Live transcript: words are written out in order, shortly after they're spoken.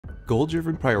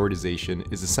Goal-driven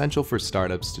prioritization is essential for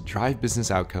startups to drive business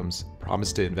outcomes,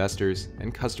 promise to investors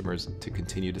and customers to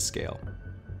continue to scale.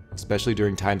 Especially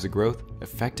during times of growth,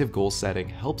 effective goal setting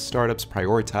helps startups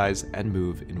prioritize and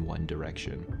move in one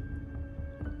direction.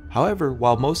 However,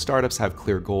 while most startups have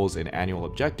clear goals and annual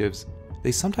objectives,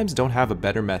 they sometimes don't have a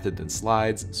better method than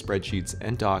slides, spreadsheets,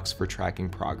 and docs for tracking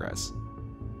progress.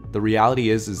 The reality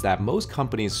is that most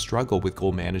companies struggle with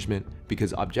goal management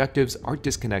because objectives are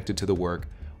disconnected to the work,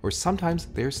 or sometimes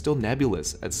they're still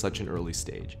nebulous at such an early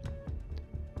stage.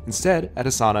 Instead, at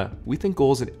Asana, we think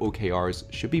goals and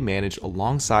OKRs should be managed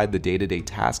alongside the day-to-day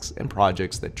tasks and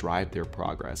projects that drive their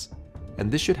progress, and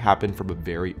this should happen from a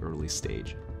very early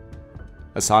stage.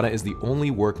 Asana is the only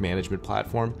work management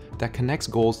platform that connects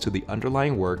goals to the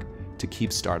underlying work to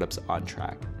keep startups on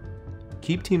track,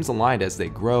 keep teams aligned as they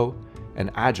grow, and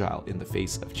agile in the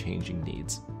face of changing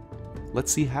needs.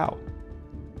 Let's see how.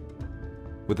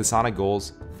 With Asana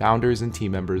Goals, founders and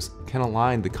team members can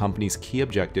align the company's key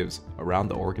objectives around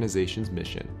the organization's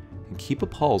mission and keep a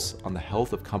pulse on the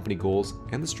health of company goals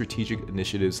and the strategic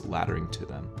initiatives laddering to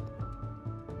them.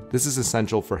 This is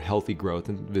essential for healthy growth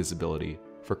and visibility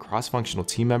for cross-functional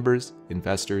team members,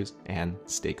 investors, and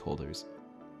stakeholders.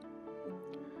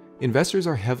 Investors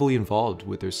are heavily involved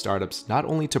with their startups not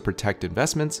only to protect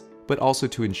investments, but also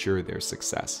to ensure their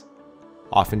success.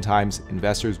 Oftentimes,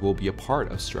 investors will be a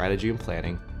part of strategy and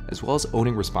planning, as well as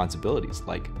owning responsibilities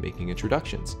like making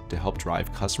introductions to help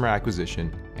drive customer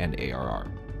acquisition and ARR.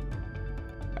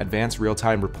 Advanced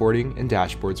real-time reporting and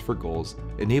dashboards for goals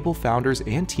enable founders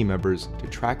and team members to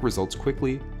track results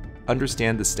quickly,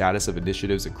 understand the status of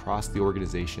initiatives across the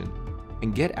organization,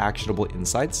 and get actionable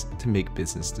insights to make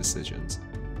business decisions.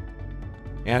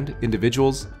 And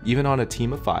individuals, even on a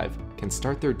team of 5, can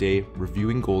start their day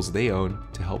reviewing goals they own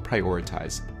to help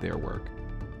prioritize their work.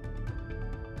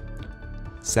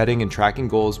 Setting and tracking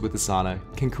goals with Asana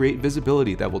can create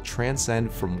visibility that will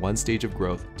transcend from one stage of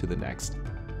growth to the next,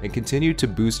 and continue to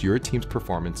boost your team's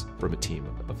performance from a team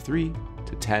of 3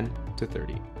 to 10 to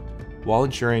 30, while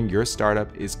ensuring your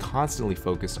startup is constantly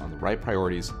focused on the right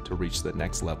priorities to reach the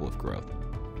next level of growth.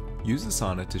 Use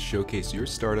Asana to showcase your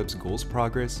startup's goals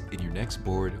progress in your next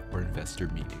board or investor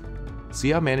meeting. See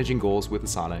how managing goals with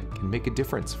Asana can make a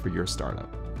difference for your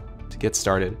startup. To get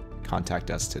started,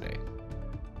 contact us today.